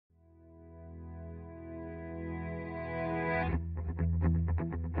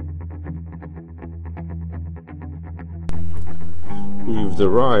we've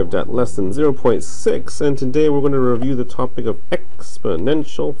derived at less than 0.6, and today we're going to review the topic of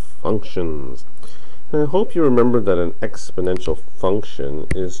exponential functions. And I hope you remember that an exponential function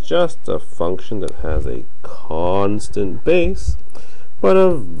is just a function that has a constant base but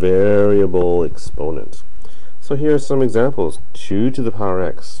a variable exponent. So here are some examples. 2 to the power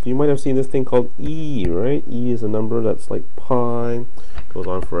x. You might have seen this thing called e, right? E is a number that's like pi, goes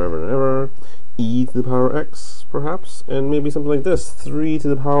on forever and ever. E to the power x, perhaps, and maybe something like this. 3 to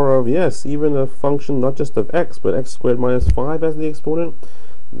the power of, yes, even a function not just of x, but x squared minus 5 as the exponent.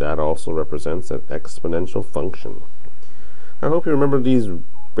 That also represents an exponential function. I hope you remember these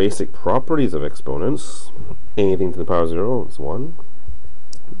basic properties of exponents. Anything to the power 0 is 1.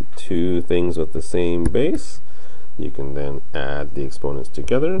 2 things with the same base. You can then add the exponents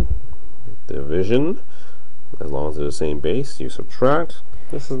together. Division, as long as they're the same base, you subtract.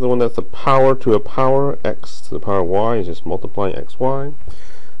 This is the one that's the power to a power. X to the power y is just multiplying xy.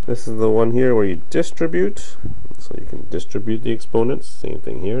 This is the one here where you distribute. So you can distribute the exponents. Same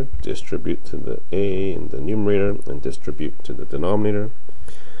thing here. Distribute to the a in the numerator and distribute to the denominator.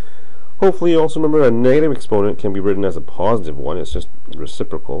 Hopefully you also remember a negative exponent can be written as a positive one. It's just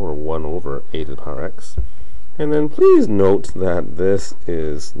reciprocal, or 1 over a to the power x. And then please note that this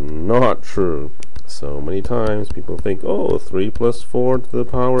is not true. So many times people think, oh, 3 plus 4 to the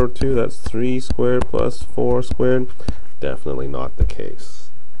power of 2, that's 3 squared plus 4 squared. Definitely not the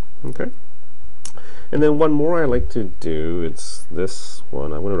case. Okay? And then one more I like to do, it's this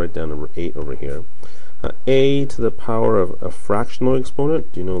one. I'm going to write down number 8 over here. A to the power of a fractional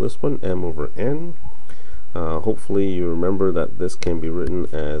exponent. Do you know this one? M over n. Hopefully you remember that this can be written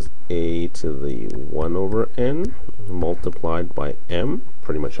as a to the 1 over n multiplied by m.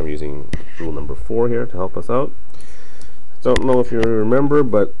 Pretty much I'm using rule number 4 here to help us out. Don't know if you remember,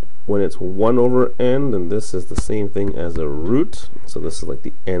 but when it's 1 over n, then this is the same thing as a root. So this is like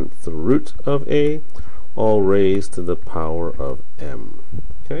the nth root of a, all raised to the power of m.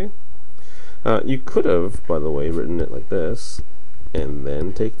 Okay? You could have, by the way, written it like this and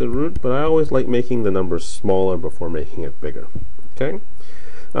then take the root, but I always like making the number smaller before making it bigger. Okay?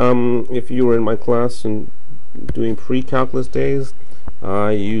 If you were in my class and doing pre-calculus days,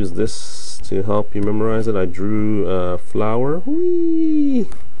 I use this to help you memorize it. I drew a flower, whee!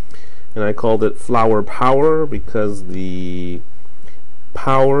 And I called it flower power because the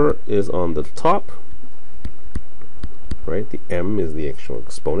power is on the top. Right, the m is the actual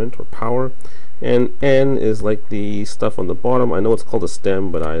exponent or power, and n is like the stuff on the bottom. I know it's called a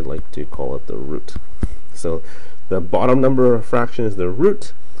stem, but I like to call it the root. So the bottom number of fraction is the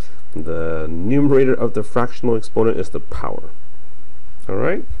root. The numerator of the fractional exponent is the power.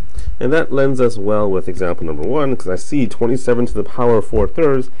 Alright, and that lends us well with example number 1, because I see 27 to the power of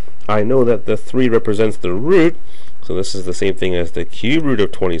 4/3. I know that the 3 represents the root, so this is the same thing as the cube root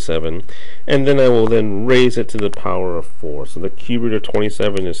of 27, and then I will then raise it to the power of 4. So the cube root of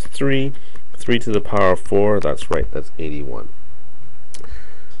 27 is 3. 3 to the power of 4, that's right, that's 81.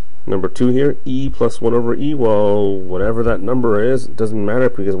 Number 2 here, e plus 1 over e. Well, whatever that number is, it doesn't matter,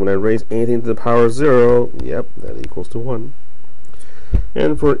 because when I raise anything to the power of 0, yep, that equals to 1.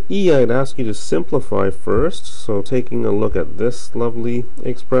 And for e, I'd ask you to simplify first. So taking a look at this lovely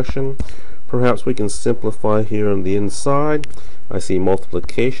expression, perhaps we can simplify here on the inside. I see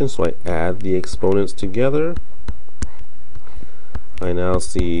multiplication, so I add the exponents together. I now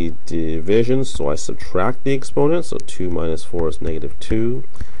see division, so I subtract the exponents. So 2 minus 4 is negative 2.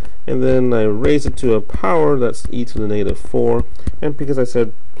 And then I raise it to a power, that's e to the negative 4. And because I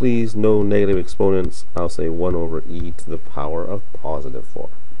said please no negative exponents, I'll say 1 over e to the power of positive 4.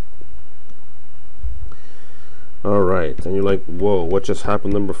 Alright, and you're like, whoa, what just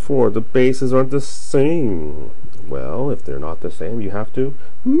happened number 4? The bases aren't the same. Well, if they're not the same, you have to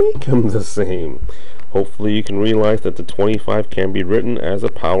make them the same. Hopefully you can realize that the 25 can be written as a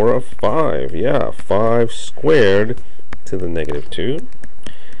power of 5. Yeah, 5 squared to the negative 2.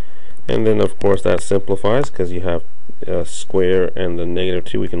 And then of course that simplifies because you have a square and the negative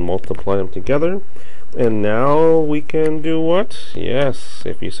 2. We can multiply them together. And now we can do what? Yes,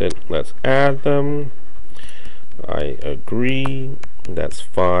 if you said let's add them, I agree. That's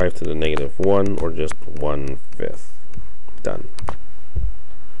 5 to the negative 1, or just 1/5. Done.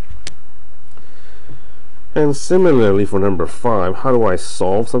 And similarly for number 5, how do I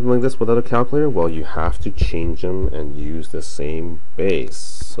solve something like this without a calculator? Well, you have to change them and use the same base.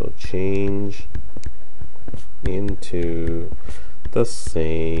 So change into the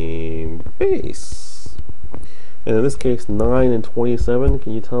same base. And in this case, 9 and 27,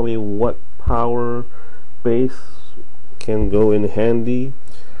 can you tell me what power base can go in handy?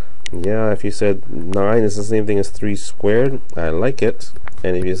 Yeah, if you said 9 is the same thing as 3 squared, I like it.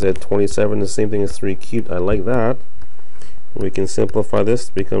 And if you said 27 is the same thing as 3 cubed, I like that. We can simplify this.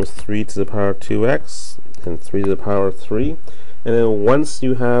 It becomes 3 to the power 2x and 3 to the power 3. And then once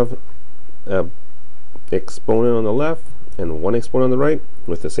you have an exponent on the left and one exponent on the right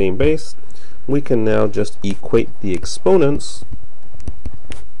with the same base, we can now just equate the exponents,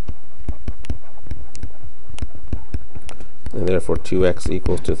 and therefore 2x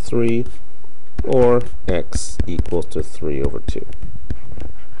equals to 3, or x equals to 3 over 2.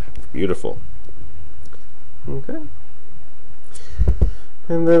 Beautiful. Okay.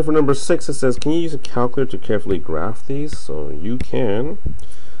 And then for number 6, it says, can you use a calculator to carefully graph these? So you can.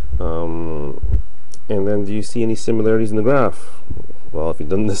 And then do you see any similarities in the graph? Well, if you've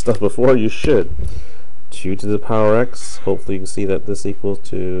done this stuff before, you should. 2 to the power x, hopefully you can see that this equals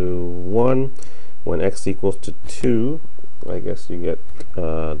to 1. When x equals to 2, I guess you get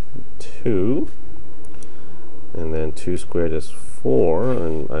 2. And then 2 squared is 4.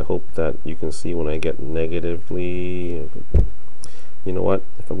 And I hope that you can see when I get negatively... You know what?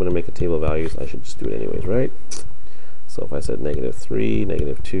 If I'm going to make a table of values, I should just do it anyways, right? So if I said -3,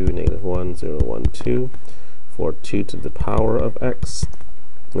 -2, -1, 0, 1, 2, for 2 to the power of x,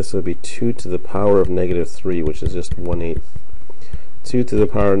 this would be 2 to the power of -3, which is just 1/8. 2 to the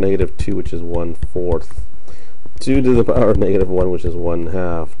power of -2, which is 1/4. 2 to the power of -1, which is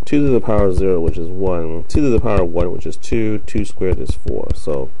 1/2. 2 to the power of 0, which is 1. 2 to the power of 1, which is 2. 2 squared is 4.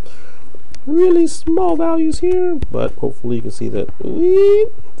 So really small values here, but hopefully you can see that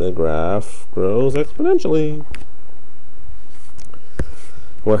the graph grows exponentially.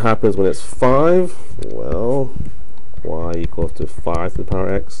 What happens when it's 5? Well, y equals to 5 to the power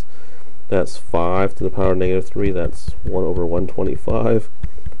x. That's 5 to the power of -3. That's 1 over 125.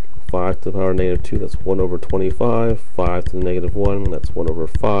 5 to the power of -2. That's 1 over 25. 5 to the -1. That's 1 over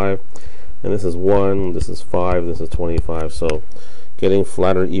 5. And this is 1. This is 5. This is 25. So getting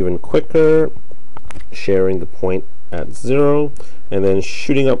flatter even quicker, sharing the point at 0, and then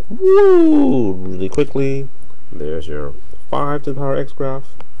shooting up really quickly. There's your 5 to the power x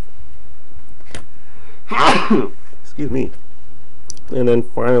graph. Excuse me. And then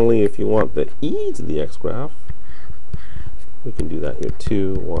finally, if you want the e to the x graph, we can do that here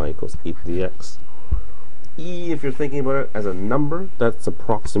too. Y equals e to the x. E, if you're thinking about it as a number, that's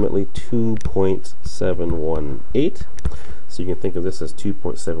approximately 2.718. So you can think of this as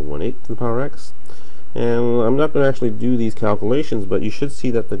 2.718 to the power x. And I'm not going to actually do these calculations, but you should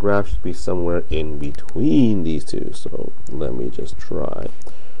see that the graph should be somewhere in between these two. So let me just try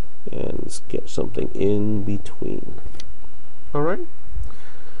and sketch something in between. Alright.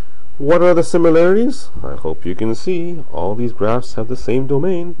 What are the similarities? I hope you can see all these graphs have the same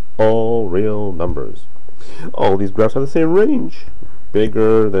domain, all real numbers. All these graphs have the same range,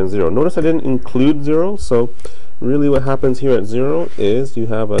 bigger than 0. Notice I didn't include 0, so really what happens here at 0 is you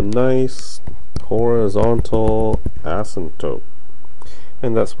have a nice horizontal asymptote.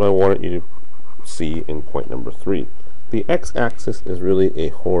 And that's what I wanted you to see in point number 3. The x-axis is really a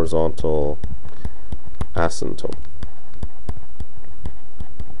horizontal asymptote.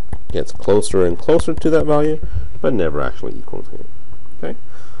 Gets closer and closer to that value, but never actually equal to it. Okay?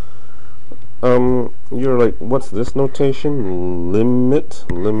 You're like, what's this notation? Limit.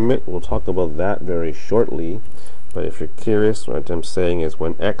 We'll talk about that very shortly. But if you're curious, what I'm saying is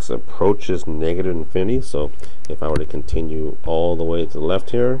when x approaches negative infinity, so if I were to continue all the way to the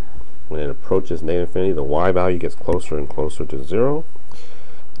left here, when it approaches negative infinity, the y value gets closer and closer to 0.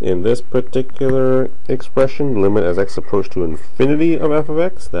 In this particular expression, limit as x approach to infinity of f of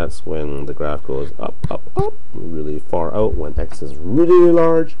x, that's when the graph goes up, up, up, really far out. When x is really, really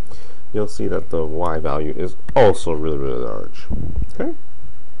large, you'll see that the y value is also really, really large. Okay?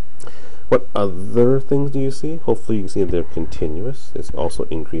 What other things do you see? Hopefully you can see that they're continuous. It's also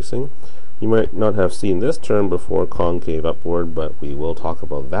increasing. You might not have seen this term before, concave upward, but we will talk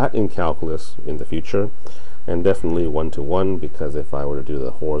about that in calculus in the future. And definitely 1-to-1, because if I were to do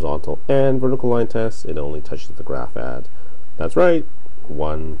the horizontal and vertical line test, it only touches the graph at, that's right,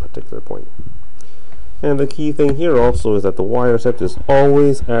 one particular point. And the key thing here also is that the y-intercept is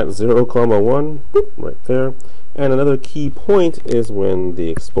always at 0, 1, boop, right there. And another key point is when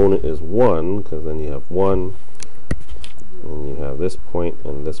the exponent is 1, because then you have 1, and you have this point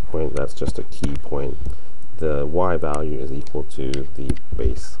and this point. That's just a key point. The y value is equal to the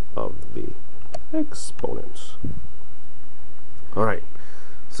base of the exponent. Alright,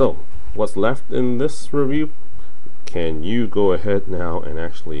 so what's left in this review? Can you go ahead now and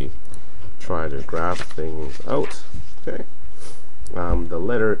actually try to graph things out? Okay. The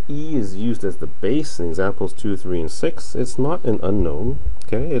letter E is used as the base in examples 2, 3, and 6. It's not an unknown.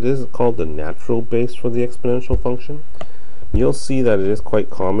 Okay, it is called the natural base for the exponential function. You'll see that it is quite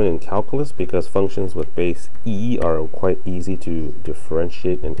common in calculus because functions with base E are quite easy to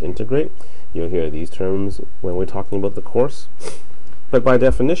differentiate and integrate. You'll hear these terms when we're talking about the course. But by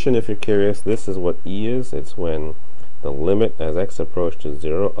definition, if you're curious, this is what E is. It's when the limit as x approaches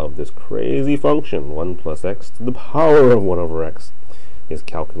 0 of this crazy function, 1 plus x to the power of 1 over x, is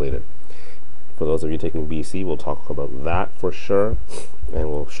calculated. For those of you taking BC, we'll talk about that for sure, and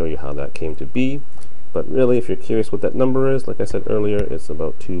we'll show you how that came to be. But really, if you're curious what that number is, like I said earlier, it's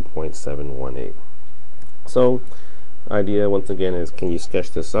about 2.718. So, idea once again is, can you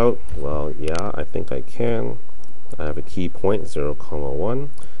sketch this out? Well, yeah, I think I can. I have a key point, 0, 1.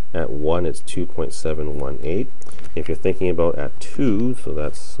 At 1, it's 2.718. If you're thinking about at 2, so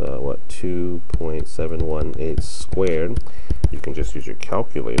that's 2.718 squared, you can just use your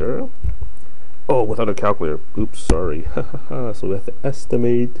calculator. Oh, without a calculator. Oops, sorry. So we have to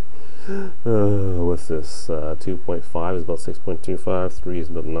estimate. What's this? 2.5 is about 6.25. 3 is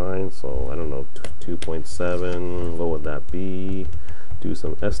about 9. So I don't know. 2.7. What would that be? Do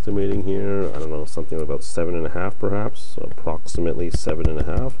some estimating here. I don't know. Something about 7.5 perhaps. So approximately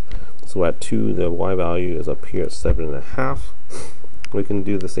 7.5. So at 2, the y value is up here at 7.5. We can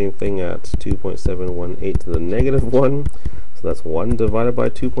do the same thing at 2.718 to the negative 1. So that's 1 divided by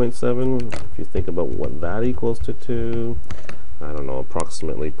 2.7. If you think about what that equals to 2, I don't know,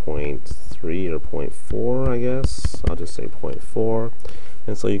 approximately 0.3 or 0.4, I guess. I'll just say 0.4.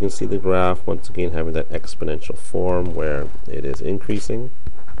 And so you can see the graph, once again, having that exponential form where it is increasing.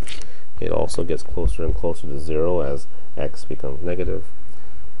 It also gets closer and closer to 0 as x becomes negative.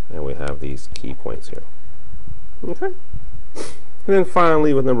 And we have these key points here. Okay. And then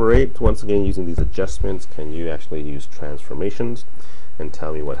finally, with number 8, once again, using these adjustments, can you actually use transformations and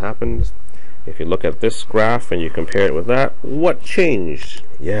tell me what happened? If you look at this graph and you compare it with that, what changed?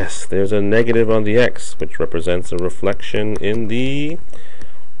 Yes, there's a negative on the x, which represents a reflection in the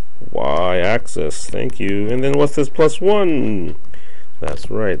y-axis. Thank you. And then what's this plus 1?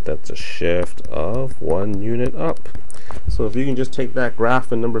 That's right, that's a shift of 1 unit up. So if you can just take that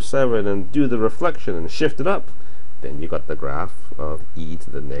graph in number 7 and do the reflection and shift it up, then you got the graph of e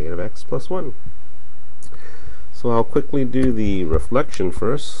to the negative x plus 1. So I'll quickly do the reflection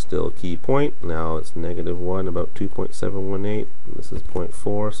first. Still key point. Now it's negative 1, about 2.718. This is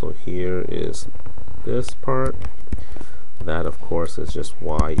 0.4, so here is this part. That, of course, is just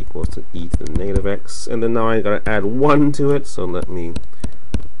y equals to e to the negative x. And then now I gotta add 1 to it, so let me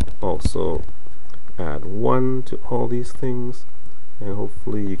also add 1 to all these things. And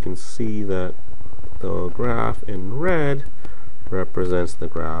hopefully you can see that the graph in red represents the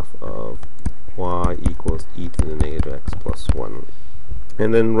graph of y equals e to the negative x plus 1.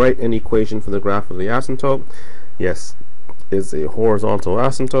 And then write an equation for the graph of the asymptote. Yes, it's a horizontal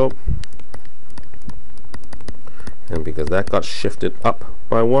asymptote. And because that got shifted up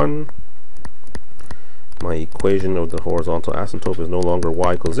by 1, my equation of the horizontal asymptote is no longer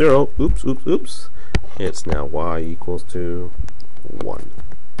y equals 0. Oops, oops, oops. It's now y equals to 1.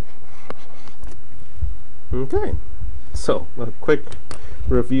 Okay, so a quick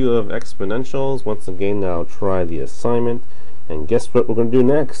review of exponentials. Once again, now try the assignment, and guess what we're going to do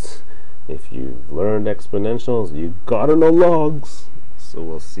next? If you've learned exponentials, you gotta know logs. So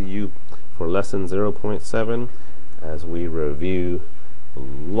we'll see you for lesson 0.7 as we review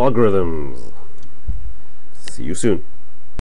logarithms. See you soon.